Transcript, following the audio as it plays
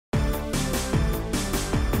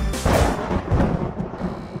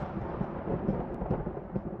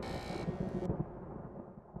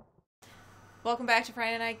Welcome back to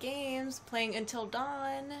Friday Night Games, playing Until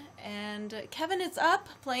Dawn, and Kevin is up,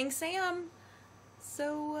 playing Sam.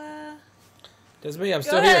 So, That's me, I'm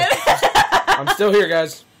still here. I'm still here,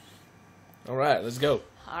 guys. Alright, let's go.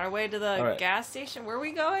 On our way to the gas station. Where are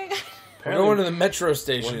we going? We're going to the metro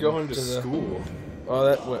station. We're going to school. Oh,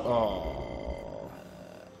 that way. Oh.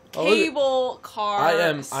 Cable car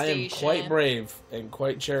station. I am quite brave and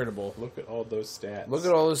quite charitable. Look at all those stats. Look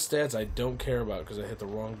at all those stats I don't care about because I hit the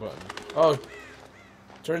wrong button. Oh,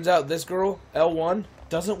 turns out this girl, L1,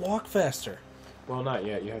 doesn't walk faster. Well, not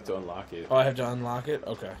yet. You have to unlock it. Oh, I have to unlock it?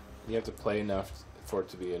 Okay. You have to play enough for it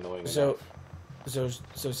to be annoying So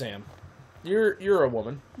Sam, you're a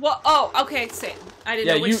woman. Well, okay, Sam. I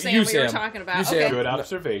didn't know which Sam we were talking about. Sam. Okay. Good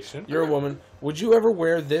observation. You're a woman. Would you ever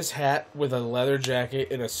wear this hat with a leather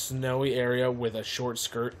jacket in a snowy area with a short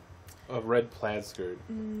skirt? A red plaid skirt.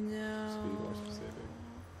 No. To be more specific.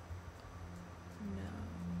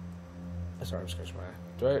 No. Sorry, I'm scratching my eye.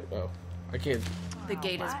 Do I? Oh, I can't. The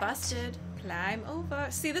gate is busted. Climb over.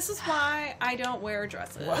 See, this is why I don't wear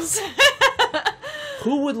dresses. What?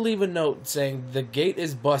 Who would leave a note saying the gate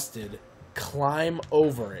is busted? Climb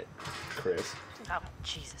over it. Chris. Oh,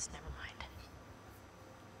 Jesus, never mind.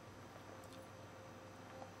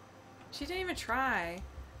 She didn't even try.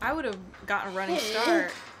 I would have gotten a running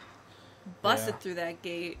start. Busted through that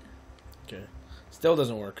gate. Okay. Still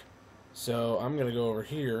doesn't work. So I'm going to go over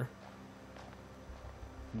here.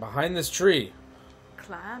 Behind this tree.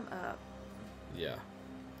 Climb up. Yeah.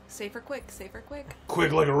 Safer quick, safer quick.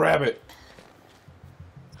 Quick like a rabbit.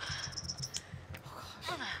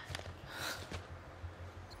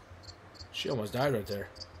 She almost died right there.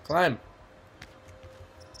 Climb.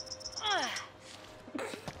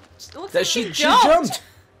 That she jumped.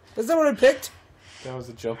 That's not what I picked. That was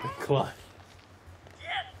a jumping climb.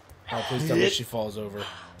 Oh, please tell me she falls over.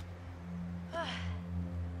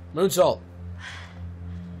 Moonsault.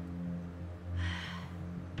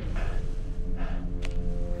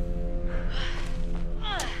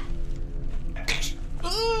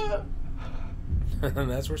 And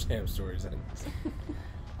that's where Sam stories end.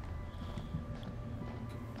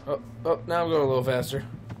 Oh, now I'm going a little faster.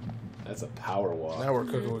 That's a power walk. Now we're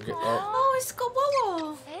cooking with Oh, it's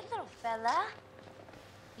Squirrel. Hey, little fella.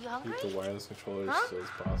 You hungry? Keep the wireless controller as slow as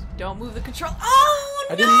possible. Don't move the control. Oh,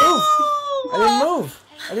 no!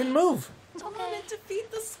 I didn't move. It's I okay. wanted to defeat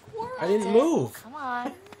the squirrel. I didn't move. Come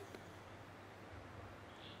on.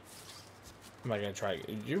 Am I gonna try?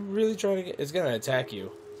 You're really trying to get? It's gonna attack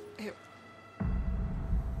you. Here.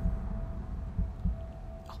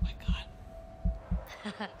 Oh my god.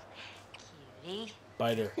 Cutie.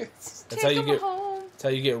 Bite her. That's Take how you him get. home. That's how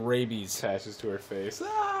you get rabies. Attaches to her face.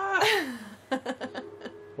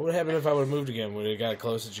 What would happen if I would have moved again? When it got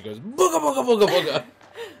close and she goes booga booga booga booga.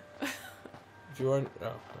 If you weren't,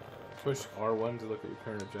 Push R1 to look at your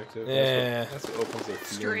current objective. Yeah. That's what opens a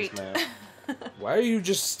Straight. map. why are you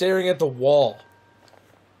just staring at the wall?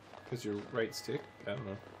 Because your right stick. I don't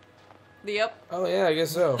know. Yep. Oh yeah, I guess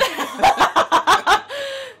so.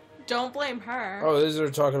 Don't blame her. Oh, these are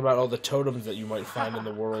talking about all the totems that you might find in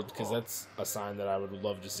the world, because that's a sign that I would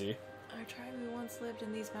love to see. Our tribe who once lived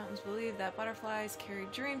in these mountains believed that butterflies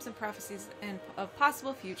carried dreams and prophecies of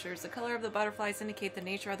possible futures. The color of the butterflies indicate the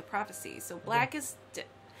nature of the prophecy. So black is...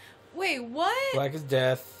 Wait, what? Black is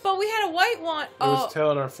death. But we had a white one. It was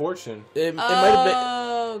telling our fortune. It might have been.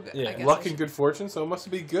 Oh, Yeah. I guess Luck and good fortune, so it must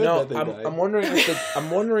be good No, that they died. I'm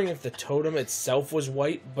wondering if the totem itself was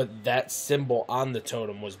white, but that symbol on the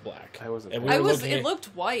totem was black. I wasn't. And It looked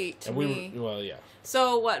white to and me. well, yeah.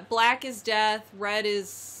 So what? Black is death. Red is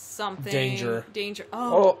something. Danger. Danger.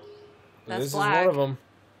 Oh, that's this black. is one of them.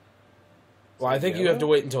 Well, I think you have to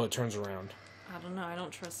yellow? wait until it turns around. I don't know. I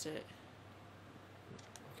don't trust it.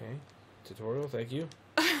 Okay. Tutorial, thank you.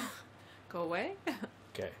 Go away.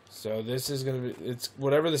 Okay, so this is gonna be, it's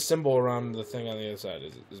whatever the symbol around the thing on the other side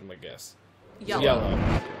is my guess. Yellow.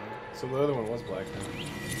 Yellow. So the other one was black.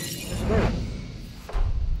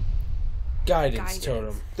 Guidance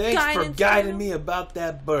totem. Thanks Guidance for guiding totem. me about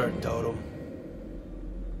that bird, Totem.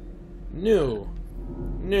 New.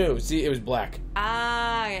 See, it was black.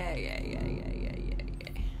 Ah, yeah.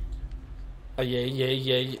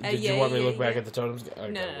 Did you want me to look back at the totems?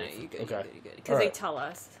 Okay. No, you good. Okay. You good. Because All they right. tell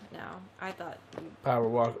us now. I thought. Power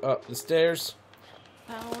walk up the stairs.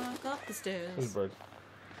 Power walk up the stairs. Who's a bird?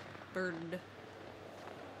 Bird.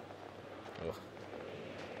 Ugh.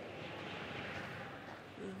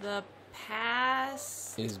 The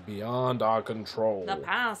past. Is beyond our control. The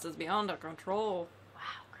past is beyond our control. Wow,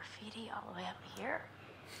 graffiti all the way up here.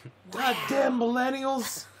 Goddamn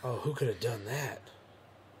millennials! Oh, who could have done that?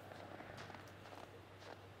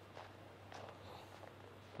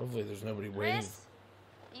 Hopefully there's nobody waiting Chris?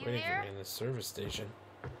 You for here? me in the service station.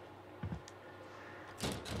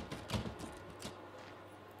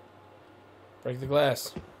 Break the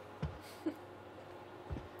glass.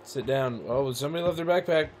 Sit down. Oh, somebody left their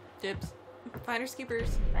backpack. Dibs. Finders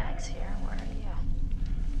keepers. Bag's here. Where are you?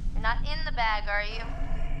 You're not in the bag, are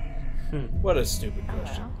you? What a stupid Hello.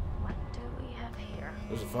 question. What do we have here?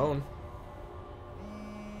 There's a phone.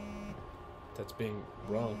 That's being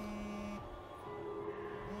wrong.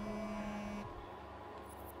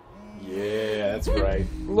 Yeah, that's right.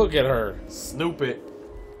 Look at her. Snoop it.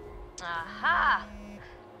 Aha!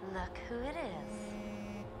 Look who it is.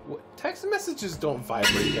 What? Text messages don't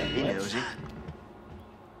vibrate that He much. knows it.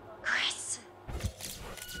 Chris!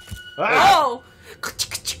 Ah! Oh!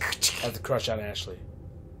 I have to crush on Ashley.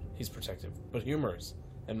 He's protective, but humorous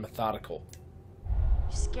and methodical.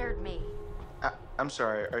 You scared me. I'm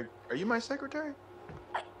sorry. Are you my secretary?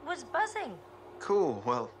 I was buzzing. Cool.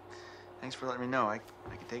 Well, thanks for letting me know. I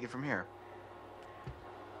can take it from here.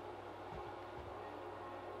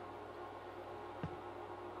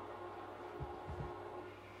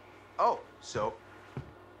 Oh, so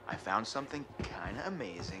I found something kind of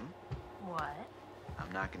amazing. What?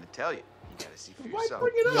 I'm not going to tell you. You got to see for Why yourself.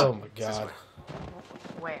 bring it up? Oh my This god. way.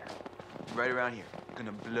 Where? Right around here.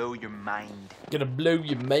 Gonna blow your mind. Gonna blow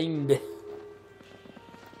your mind.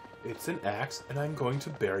 It's an axe, and I'm going to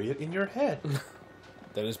bury it in your head.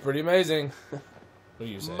 That is pretty amazing. What do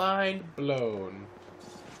you say? Mind blown.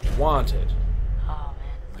 Wanted. Oh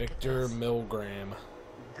man. Look Victor At this. Milgram.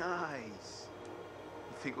 Nice.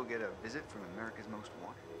 You think we'll get a visit from America's Most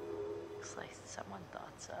Wanted? Looks like someone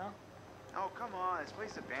thought so. Oh, come on. This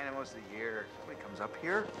place is abandoned most of the year. Somebody comes up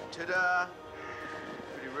here. Ta-da!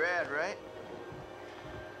 Pretty rad, right?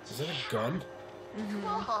 Is that a gun? Come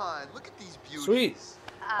on. Look at these beauties. Sweet.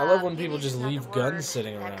 I love when people beauty just is not leave the guns word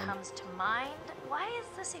sitting that around. comes to mind. Why is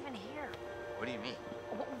this even here? What do you mean?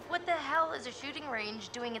 What the hell is a shooting range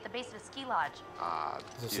doing at the base of a ski lodge?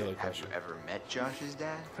 It's a Dude, silly have question. you ever met Josh's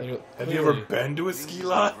dad? Have you ever been to a Maybe ski he's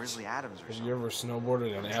lodge? Grizzly Adams or Have something. you ever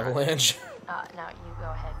snowboarded on avalanche? Now you go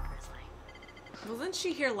ahead, Grizzly. Wasn't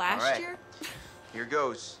she here last Alright. year? Here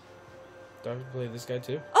goes. Do I have to play this guy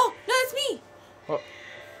too? Oh, no, it's me! Oh,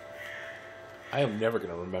 I am never going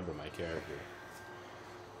to remember my character.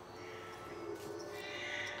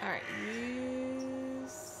 Alright,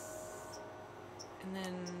 use... And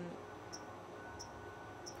then...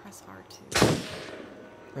 Press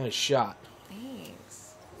R2. nice shot.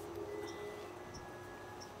 Thanks.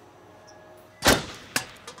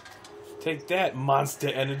 Take that, monster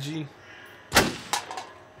energy.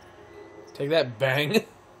 Take that, bang.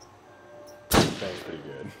 That's pretty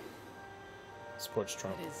good. Supports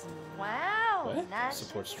Trump. It is... Wow, What? nice.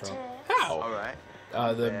 Supports Trump. How? All right.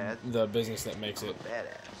 The business that makes it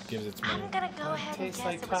Badass. gives its money. I'm gonna go ahead and tastes guess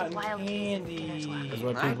like it was a cotton wild candy. beginner's luck. That's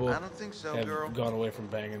why I people don't think so, have girl. gone away from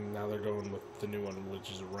banging, and now they're going with the new one,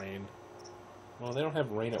 which is rain. Well, they don't have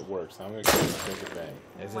rain at work, so I'm going to take it back.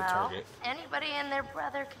 As a Well, target. anybody and their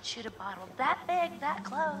brother could shoot a bottle that big, that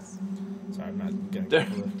close. Sorry, I'm not getting There,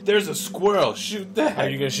 there's a squirrel. Shoot that. Are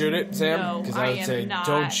you gonna shoot it, Sam? No, Because I I would am say, not.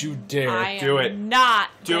 don't you dare. I Do am it. not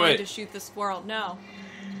Do going it. to shoot the squirrel. No.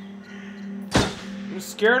 I'm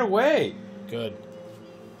scared away. Good.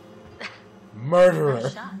 Nice Murderer.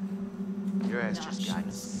 shot. Your ass just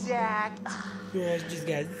got sacked. Yeah, just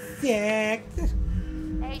got sacked.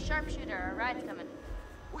 Hey, sharpshooter, a ride's coming.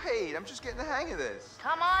 Wait, I'm just getting the hang of this.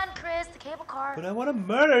 Come on, Chris, the cable car. But I want to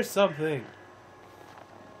murder something.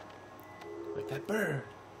 Like that bird.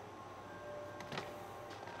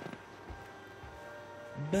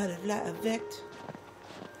 Butterfly effect.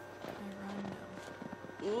 I run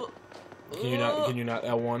now. Can you not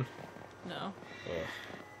L1? No. Ugh.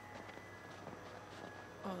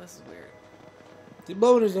 Oh, this is weird. He's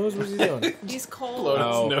blowing his nose. What's he doing? He's cold. Blow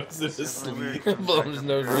Oh. his nose in his sleeve. Blowing his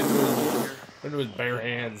nose into his bare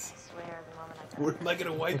hands. I swear, the moment I got Where am I going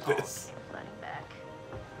to wipe Oh, this? flooding back.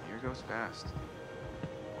 Here goes fast.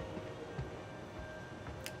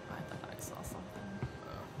 I thought I saw something.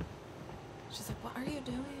 She's like, what are you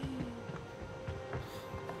doing?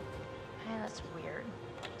 Hey, that's weird.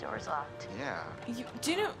 Door's locked. Yeah.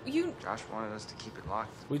 Do you know, you... Josh wanted us to keep it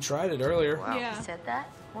locked. We tried it earlier. Wow. Yeah. He said that?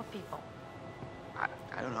 What people?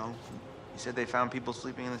 I don't know. He said they found people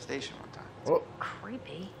sleeping in the station one time. Oh,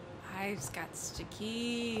 Creepy. I just got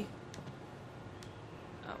sticky.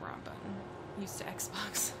 Oh, wrong button. Used to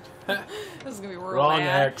Xbox. This is gonna be real Wrong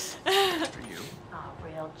bad. X. For you. Oh,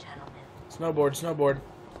 real gentleman. snowboard, snowboard.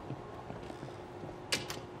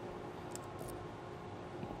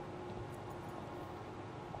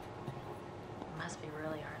 Must be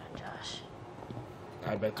really hard on Josh.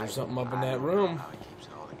 I bet there's something up in I that don't know room. how he keeps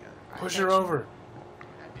it all together. Push her over.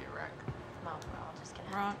 That'd be a wreck. Well, we're all just gonna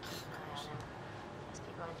Rock. have to keep an eye on him. Must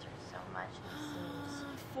be going through so much. And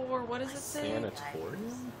it seems For what does it say?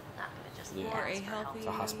 Sanatorium? not gonna just Yeah. For a ask for help. healthy It's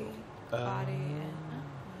a hospital. body.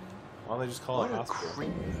 Why don't they just call What it a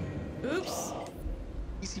hospital? Oops.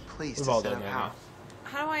 Easy place We've to all set done up that, house.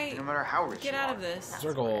 How do I No matter how rich get you out are. of this?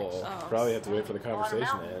 Circle. Oh. Probably have to wait for the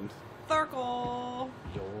conversation to end. Circle.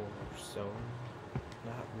 You're so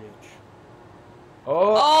not rich.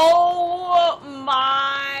 Oh! Oh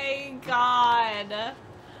my god.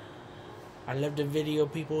 I love to video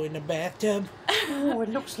people in the bathtub. Oh, it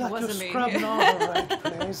looks like Wasn't me. all the right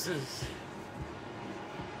places.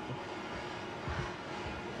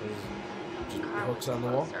 Just hooks on the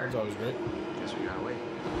wall. That's always great. Guess we gotta wait.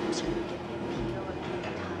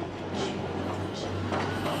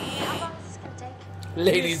 How long is this gonna take?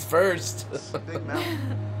 Ladies first. It's a big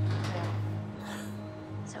mountain.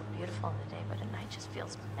 So beautiful in the day, but at night just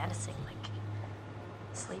feels menacing, like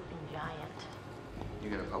a sleeping giant. You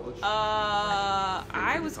gonna publish?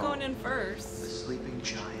 I was going in The first. sleeping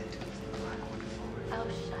giant of Blackwood Forest. Oh,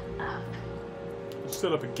 shut up.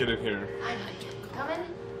 Shut up and get in here. I know you coming.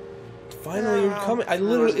 Finally, you're coming. I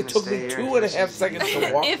literally, it took me 2.5 seconds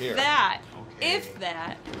to walk If here. that. Okay. If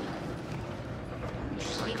that.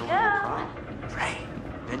 Just like Here going we to go. prom. Right.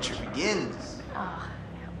 Adventure begins. Oh, I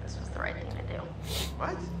hope this was the right thing to do.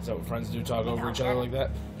 What? So friends do talk over each other like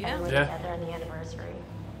that? Yeah. We were Yeah. together on the anniversary.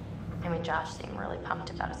 I mean, Josh seemed really pumped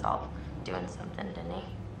about us all doing something, didn't he?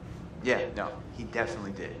 Yeah, no, he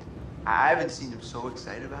definitely did. I haven't seen him so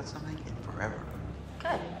excited about something in forever.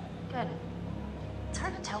 Good, good. It's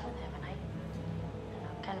hard to tell with him, and I'm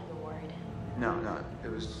kind of worried. No, it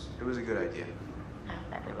was a good idea. I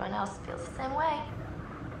hope everyone else feels the same way.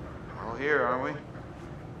 We're all here, aren't we?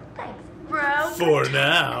 Thanks, bro. For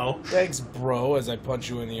now. Thanks, bro, as I punch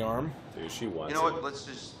you in the arm. Dude, she wants You know it. what? Let's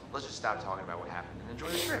just stop talking about what happened and enjoy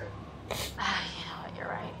the trip. You know what? You're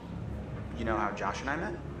right. You know how Josh and I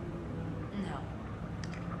met? No.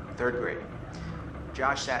 3rd grade.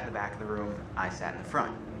 Josh sat in the back of the room, I sat in the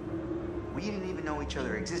front. We didn't even know each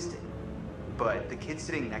other existed. But the kid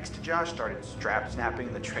sitting next to Josh started strap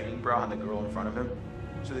snapping the training bra on the girl in front of him.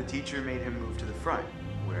 So the teacher made him move to the front,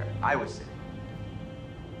 where I was sitting.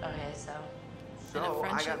 Okay, so And a So I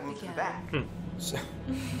friendship got moved to the began. back. So,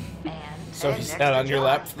 and so And he next sat to on your Josh.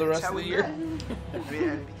 lap for the That's rest how of the we year? met.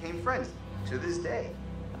 And became friends to this day.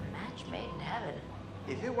 a match made in heaven.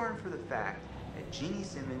 If it weren't for the fact that Jeannie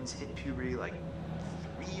Simmons hit puberty like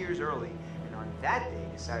 3 years early, and on that day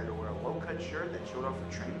decided to wear a low-cut shirt that showed off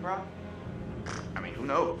her training bra, I mean, who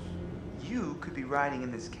knows? You could be riding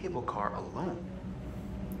in this cable car alone.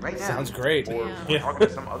 Right now. Sounds great. Or Yeah. talking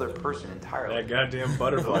to some other person entirely. That goddamn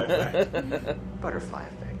butterfly effect. Butterfly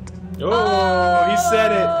effect. Oh, he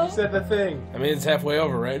said it. He said the thing. I mean, it's halfway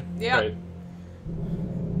over, right? Yeah. Right.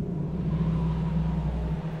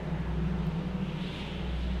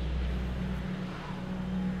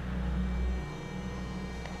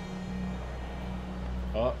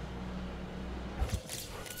 Oh,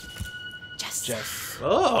 Jess. Jess.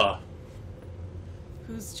 Oh,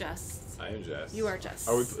 Who's Jess? I am Jess. You are Jess.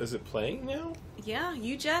 Is it playing now? Yeah,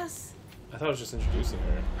 you Jess. I thought I was just introducing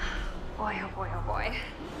her. Boy, oh boy, oh boy.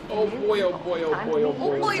 Oh boy! Oh boy! Oh boy! Oh boy!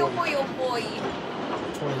 Oh boy, oh boy, oh boy.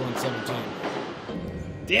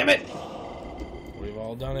 2117. Damn it! We've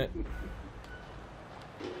all done it.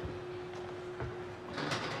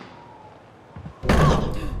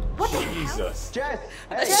 Jesus. Jess!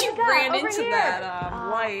 She ran over into here. that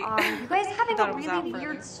light. You guys having Thought a it was out really further.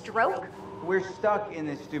 weird stroke? We're stuck in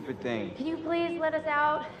this stupid thing. Can you please let us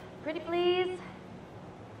out? Pretty please?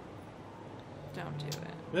 Don't do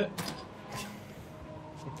it.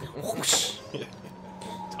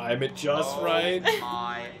 Time it just right.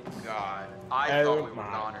 My God. I thought we were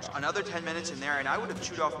goners. Another 10 minutes in there and I would have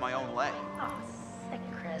chewed off my own leg. Oh, sick,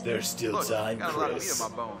 Chris. There's still Look, time, got a lot of meat Chris.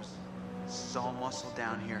 on my bones. This is all muscle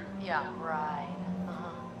down here. Yeah, right. Uh-huh.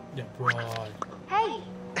 Yeah, broad. Hey,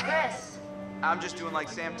 Chris. I'm just doing like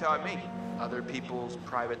Sam taught me. Other people's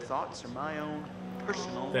private thoughts are my own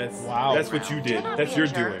personal. That's Wow. That's what you did. You're not That's being your a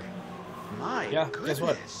jerk. doing. My Yeah, goodness. guess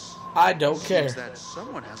what? I don't care. Seems that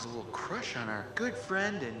someone has a little crush on our good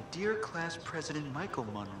friend and dear class president Michael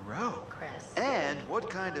Monroe. Chris. And what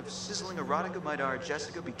kind of sizzling erotica might our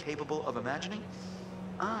Jessica be capable of imagining?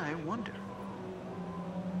 I wonder.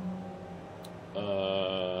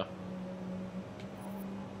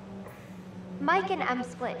 Mike and Em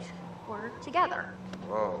split. We're together.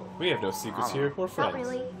 Whoa. We have no secrets here. We're friends. Not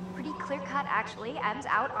really. Pretty clear cut, actually. Em's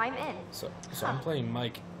out, I'm in. So I'm playing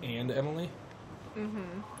Mike and Emily.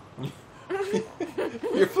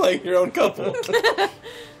 You're playing your own couple.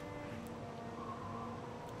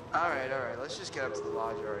 All right. Let's just get up to the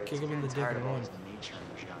lodge already. Kick him in the dick tired and of all run. this nature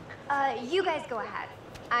and junk. You guys go ahead.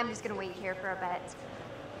 I'm just gonna wait here for a bit.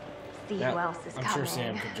 See who else is I'm coming. sure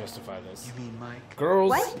Sam could justify this. You mean Mike? Girls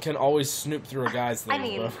What? can always snoop through a guy's things, I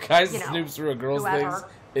mean, but if a guy you know, snoops through a girl's whoever.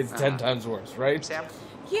 things, it's 10 times worse, right? Sam?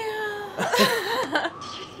 Yeah. Did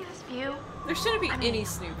you see this view? There shouldn't be any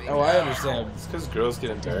snooping. Oh, I understand. It's because girls get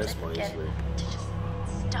embarrassed more Get easily. to just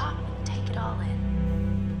stop and take it all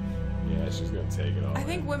in. Yeah, she's gonna take it all. I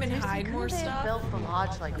think women Seriously, hide more couldn't they have stuff. built the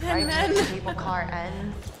lodge like And right then- where the cable car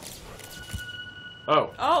ends.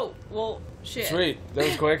 Oh, Oh, well, shit. Sweet. That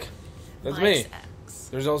was quick. That's Mike's me. ex.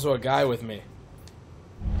 There's also a guy with me.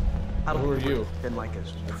 I don't Who are think you? we've been like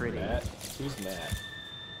as pretty. Matt. Who's Matt?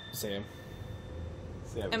 Sam.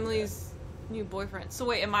 Sam. Emily's new boyfriend. So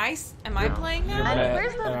wait, am I playing You're now? Matt,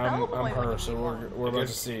 where's the and I'm bellboy her, when so you we're want? about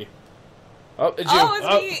to see. Oh, it's you. Oh, it's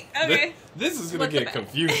me. Okay. This is gonna Split the get bet.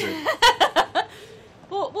 confusing.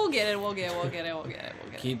 We'll get it. We'll get it.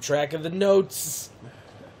 Keep track of the notes.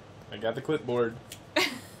 I got the clipboard.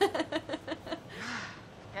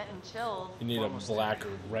 Getting chills. You need a black or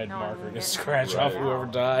red No, marker I'm to getting scratch Right. off whoever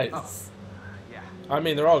dies. Yeah, I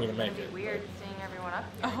mean, they're all gonna make It'd it. be weird seeing everyone up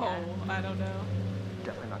here Oh, again. I don't know.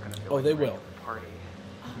 definitely not gonna feel Oh, like they we're will. at a party.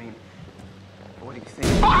 I mean, what do you think?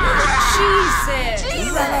 Jesus!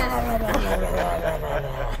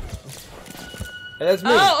 And that's me.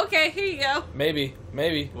 Oh, okay. Here you go. Maybe.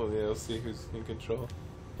 Well, yeah, let's see who's in control.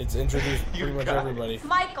 It's introduced You pretty much got it. everybody.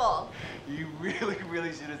 Michael! You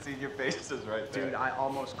really should have seen your faces right there. Dude, I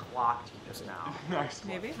almost clocked you just now. Nice.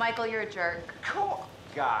 Maybe. Michael, you're a jerk. Come on,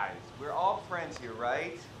 guys. We're all friends here,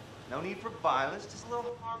 right? No need for violence, just a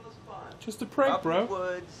little harmless fun. Just a prank, Up bro. in the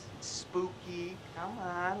woods, it's spooky. Come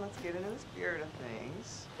on, let's get into the spirit of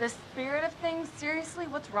things. The spirit of things? Seriously,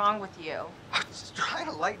 what's wrong with you? I'm just trying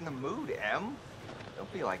to lighten the mood, Em.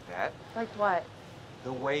 Don't be like that. Like what?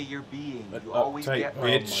 The way you're being. But You always uptight get Oh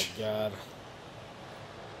bitch. my god.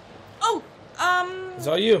 Oh, It's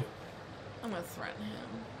all you. I'm gonna threaten him.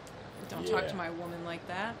 Don't talk Yeah. to my woman like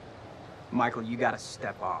that. Michael, you gotta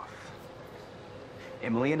step off.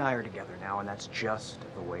 Emily and I are together now, and that's just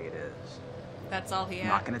the way it is. That's all he I'm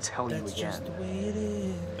not had. gonna tell you That's again. just the way it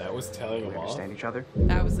is. That was telling We him off. understand each other?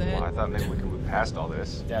 That was it. Well, I thought maybe we could move past all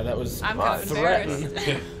this. Yeah, that was I'm kind of threatening.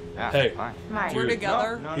 embarrassed. Yeah, Hey. fine. Mike. We're Dude.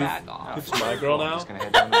 together. No, Back off. It's my girl I'm now. just gonna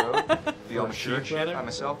head down the road. Be all Or mature and she, shit brother? by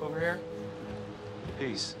myself over here.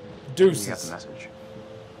 Peace. You got the Deuces. message.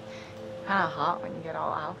 Kinda hot when you get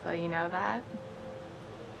all alpha, you know that?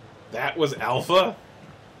 That was Alpha.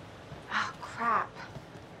 Oh, crap.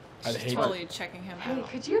 I'd hate Totally checking him Hey, out.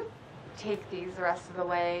 could you take these the rest of the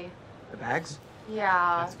way? The bags?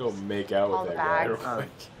 Yeah. Let's go make out all with the that guy real bags. quick.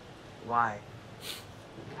 Why?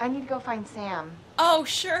 I need to go find Sam. Oh,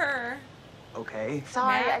 sure. Okay.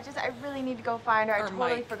 Sorry, Matt? I really need to go find her. I Or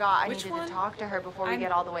totally Mike? forgot I Which needed one? to talk to her before we I'm-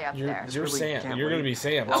 get all the way up You're there. you're really Sam. can't You're gonna wait. be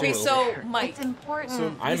Sam. Okay, too. so Mike. It's important. So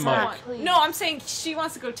I'm Please, Mike. Matt, please. No, I'm saying she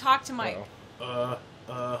wants to go talk to Mike.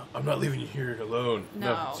 I'm not leaving you here alone.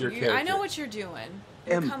 No, it's your I character. know what you're doing.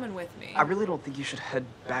 You're Em, coming with me. I really don't think you should head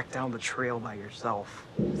back down the trail by yourself.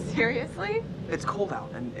 Seriously? It's cold out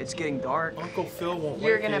and it's getting dark. Uncle Phil won't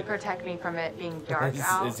You're like gonna it. protect me from it being dark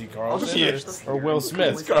out? Is he I'll Carlton? just Yes. finish this Or here. Will Come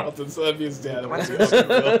Smith. with Carlton, so that'd be his dad. What's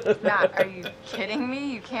Matt, are you kidding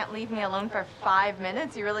me? You can't leave me alone for 5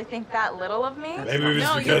 minutes? You really think that little of me? Maybe it's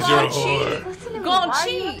No, because you're you're a all cheating. whore. Listen to me. Go on, Why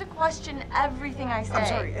do you have cheat. to question everything I say? I'm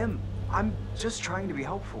sorry, Em. I'm just trying to be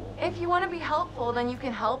helpful. If you want to be helpful, then you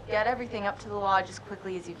can help get everything up to the lodge as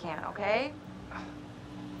quickly as you can, okay?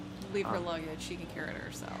 Leave her luggage. She can carry it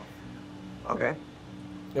herself. Okay,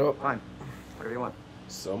 Yep. fine. Whatever you want.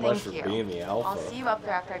 So much Thank for you. being the alpha. I'll see you up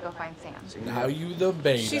there after I go find Sam. See you Now later. you the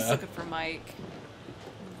beta. She's looking for Mike.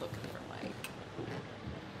 Looking for Mike.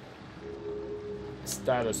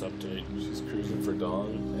 Status update. She's cruising for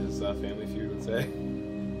Dawn, as Family Feud would say.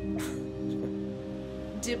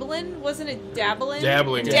 Dibblin? Wasn't it Dabblin?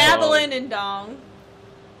 Dabbling in Dabbling in dong.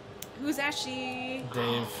 Who's Ashley?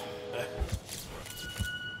 Dave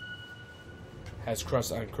has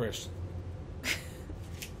crust on Chris.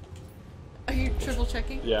 Are you triple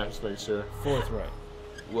checking? Yeah, just make sure. Fourth right.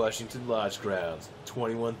 Washington Lodge grounds,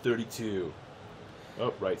 2132.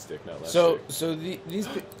 Oh, right stick, not left So stick. these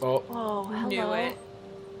oh Whoa, hello. Knew it.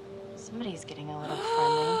 Somebody's getting a little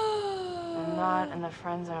friendly. And not in the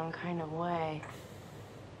friend zone kind of way.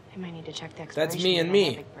 I might need to check the expiration That's me and date on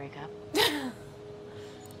me. that big breakup.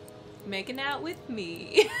 Making out with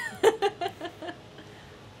me.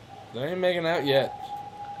 they ain't making out yet.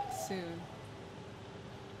 Soon.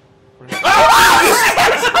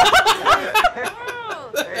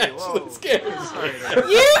 Hey, whoa. Scared.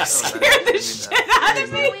 You scared the shit out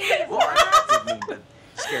of me. Well, I didn't mean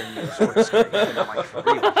to scare sort of scary, but not like for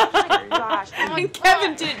real. Scary. Gosh, come on. And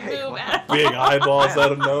Kevin didn't move at all. Big eyeballs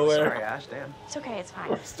out of Sorry, nowhere. Ash, damn. It's okay, it's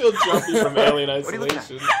fine. Still jumpy from alien What are you looking at?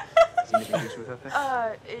 isolation. See anything loose with that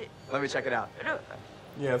thing? Let me check it out.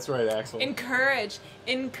 Yeah, that's right, Axel. Encourage.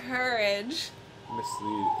 Encourage.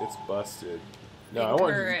 Mislead. It's busted. No, I want.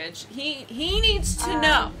 Encourage. He needs to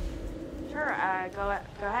know. Sure, go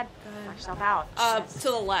ahead. Knock yourself out. To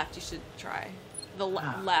the left, you should try. The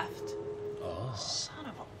left. Oh, Son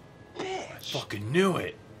of a bitch. fucking knew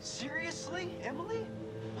it. Seriously, Emily?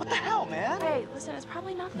 What the hell, man? Hey, listen, it's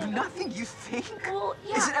probably nothing. Nothing, you think? Well,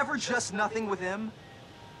 yeah. Is it ever just nothing with him?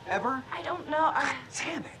 Ever? I don't know.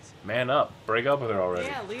 Damn it. Man up. Break up with her already.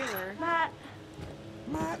 Yeah, leave her. Matt.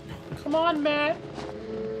 Come on, Matt.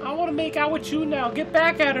 I want to make out with you now. Get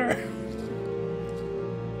back at her.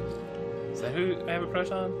 Is that who I have a crush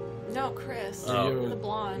on? No, Chris. Oh. The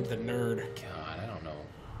blonde. The nerd. God, I don't know.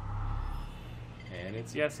 And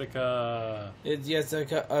it's Jessica. It's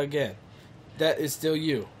Jessica again. That is still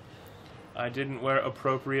you. I didn't wear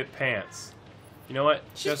appropriate pants. You know what?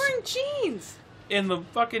 She's wearing jeans. In the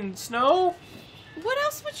fucking snow? What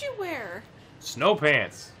else would you wear? Snow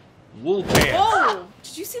pants. Wool pants. Oh!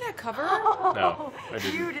 Did you see that cover? No, I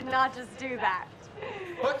didn't. You did not just do that.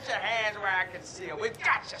 Put your hands where I can see them. We've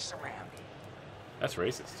got you surrounded. That's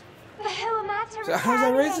racist. The hell am I to So how's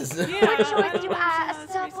that retaliate? racist? Yeah. What choice do know I, if a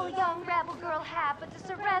that's supple racist. young rebel girl, have but to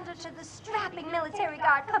surrender to the strapping military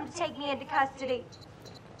guard come to take me into custody?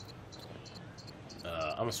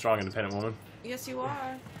 I'm a strong, independent woman. Yes, you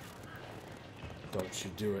are. Don't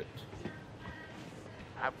you do it.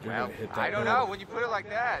 You're Well, gonna hit that I don't button. know when you put it like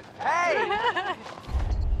that. Hey!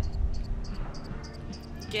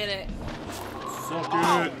 Get it. Suck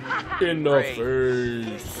it in the Great.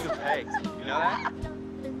 face. Hey, you know that?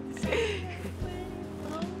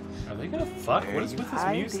 Are they gonna fuck? What is with this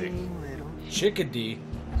music? Chickadee.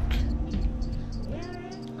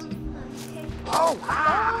 Oh,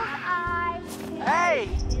 I... hey!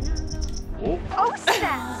 Oh, Oh,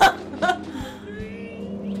 snap!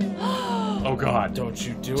 oh God! Don't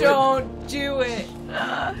you do it. Don't do it.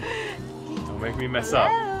 Don't make me mess up.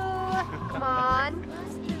 Hello. Come on.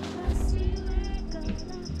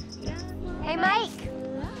 Hey, Mike.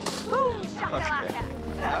 Boom, shakalaka.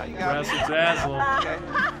 Oh, you got Razzle me. dazzle.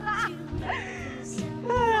 Okay.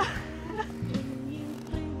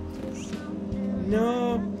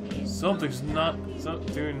 No. Something's not.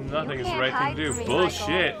 Doing nothing is the can't right thing hide to do. from me,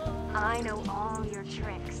 Bullshit. I know all your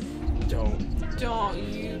tricks. Don't. Don't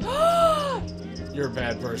you. You're a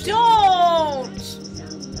bad person. Don't! I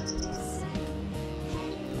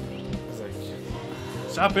was like,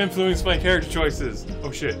 Stop influencing my character choices.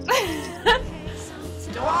 Oh shit. Don't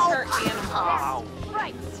hurt animals. Oh,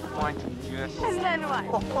 Right. point. Yes. And then what?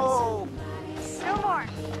 Oh, No more.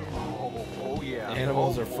 oh yeah.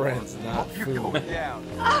 animals Oh, are friends, not You're food. going down.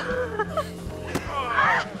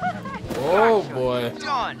 Oh boy.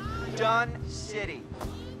 Done. Done city.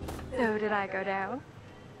 So did I go down?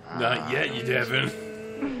 Not yet, you Devin.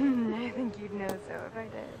 I think you'd know so if I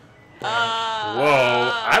did.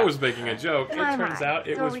 Whoa, I was making a joke. It My, turns my. out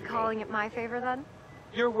it so was are we real. calling it my favor then?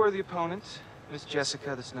 You're a worthy opponent, Miss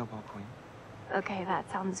Jessica, the Snowball Queen. Okay, that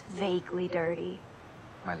sounds vaguely dirty.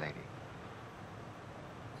 My lady.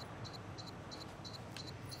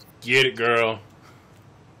 Get it, girl.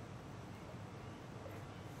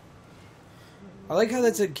 I like how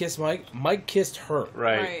that said kiss Mike. Mike kissed her.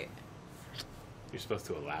 Right. You're supposed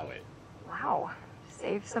to allow it. Wow.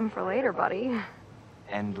 Save some for later, buddy.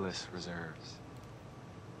 Endless reserves.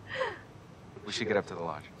 We should get up to the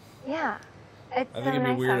lodge. Yeah. It's I think it'd be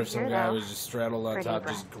nice weird out if some here, guy though. was just straddled on Pretty top,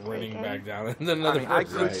 just grinning breathtaking. back down, and then another I mean, I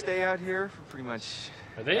person. could Right. stay out here for pretty much.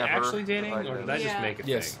 Are they ever, actually dating, but, or did I just Yeah. make a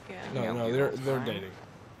Yes. thing? Yeah. No, no, they're dating.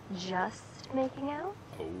 Just making out?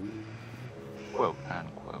 Oh. Quote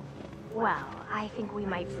unquote. Well, I think we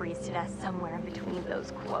might freeze to death somewhere in between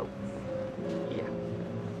those quotes. Yeah.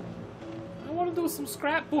 I want to do some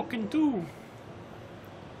scrapbooking too.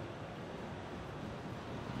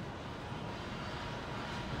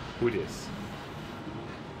 Who this?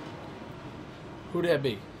 Who'd that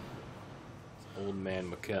be? Old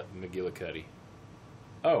man McGillicuddy.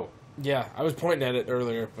 Oh. Yeah, I was pointing at it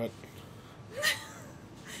earlier, but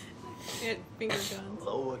Yeah, finger guns.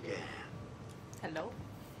 Hello again. Hello?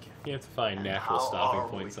 You have to find natural how stopping are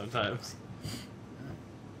points we? sometimes.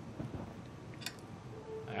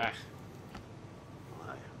 Ah.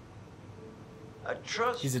 I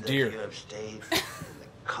trust He's a that deer. you have stayed in the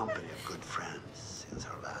company of good friends since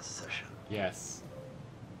our last session. Yes.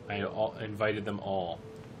 I invited them all.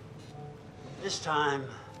 This time,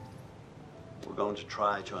 we're going to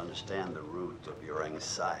try to understand the root of your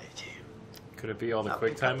anxiety. Could it be all the Now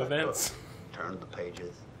quick pick up time that events? book, turn the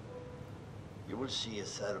pages. You will see a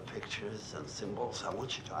set of pictures and symbols. I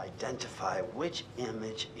want you to identify which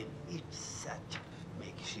image in each set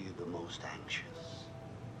makes you the most anxious.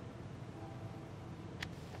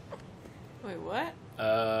 Wait, what?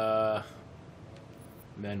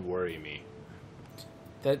 Men worry me.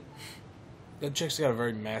 That chick's got a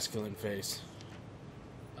very masculine face.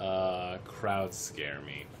 Crowds scare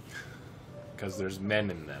me. Because there's men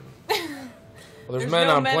in them. Well, there's men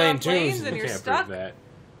no on men plane on planes too. and You you're can't stuck? prove that.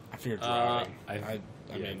 I fear driving. I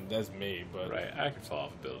I mean, that's me, but Right, I could fall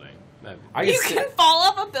off a building. You can fall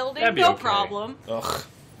off a building, That'd be no okay. problem. Ugh.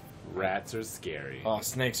 Rats are scary. Oh,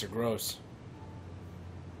 snakes are gross.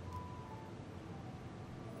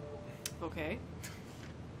 Okay.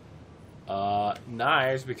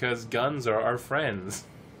 Knives because guns are our friends.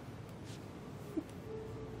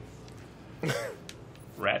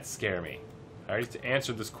 Rats scare me. I already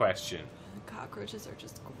answered this question. Cockroaches are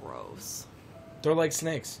just gross. They're like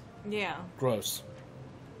snakes. Yeah. Gross.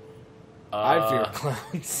 I fear Uh,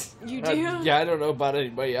 clowns. You do? Yeah, I don't know about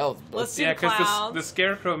anybody else. But Let's do Yeah, because clowns. the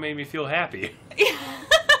scarecrow made me feel happy.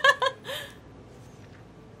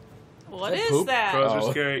 What Is that is poop? that? Crows Oh.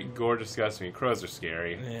 are scary. Gore disgusts me. Crows are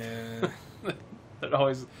scary. yeah. That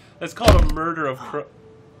always. That's called a murder of crow.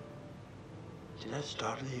 Did that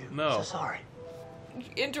startle you? No. So sorry. You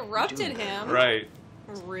interrupted him. Right.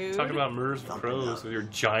 Rude. Talking about murders of Thumping crows up. with your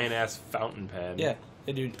giant ass fountain pen. Yeah.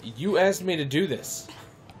 Hey, dude, you asked me to do this.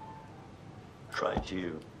 Try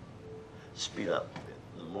to speed up.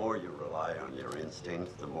 The more you rely on your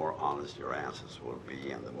instincts, the more honest your answers will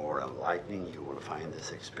be, and the more enlightening you will find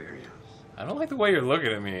this experience. I don't like the way you're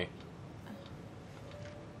looking at me.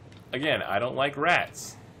 Again, I don't like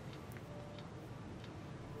rats.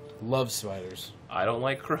 Love spiders. I don't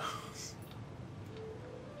like crows.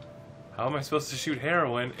 How am I supposed to shoot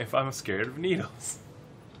heroin if I'm scared of needles?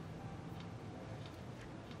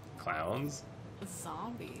 Clowns?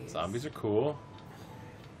 Zombies. Zombies are cool.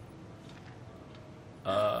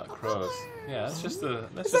 Crows. Yeah, that's just a.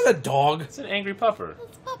 That's Is that a dog? It's an angry puffer.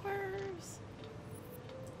 It's puppers.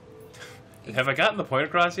 Have I gotten the point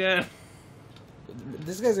across yet?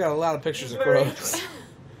 This guy's got a lot of pictures of crows.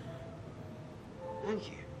 Thank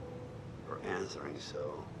you for answering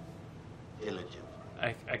so diligently.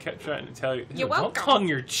 I kept trying to tell you. You're Don't welcome. tongue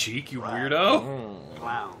your cheek, you Right. weirdo.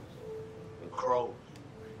 Clowns and crows.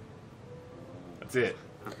 That's it.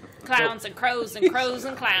 Clowns and crows and crows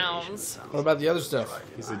and clowns. What about the other stuff?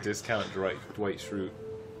 He's a discount Dwight Schrute.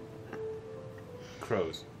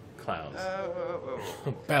 Crows. Clowns.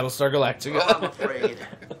 Battlestar Well, I'm Galactica. afraid,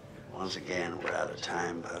 once again, we're out of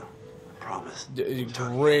time, but I promise.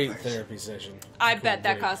 Great therapy session. I bet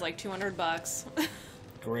that Great. cost like $200.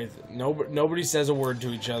 Great. Nobody says a word to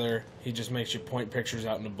each other. He just makes you point pictures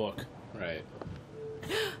out in a book. Right.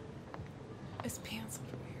 His pants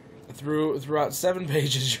look weird. Throughout 7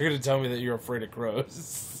 pages, you're gonna tell me that you're afraid of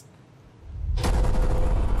crows.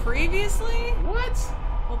 Previously? What?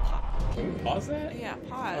 Well, Can we pause that? yeah,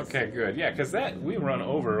 pause. Okay, good. Yeah, because we run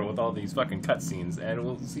over with all these fucking cutscenes, and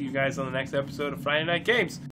we'll see you guys on the next episode of Friday Night Games.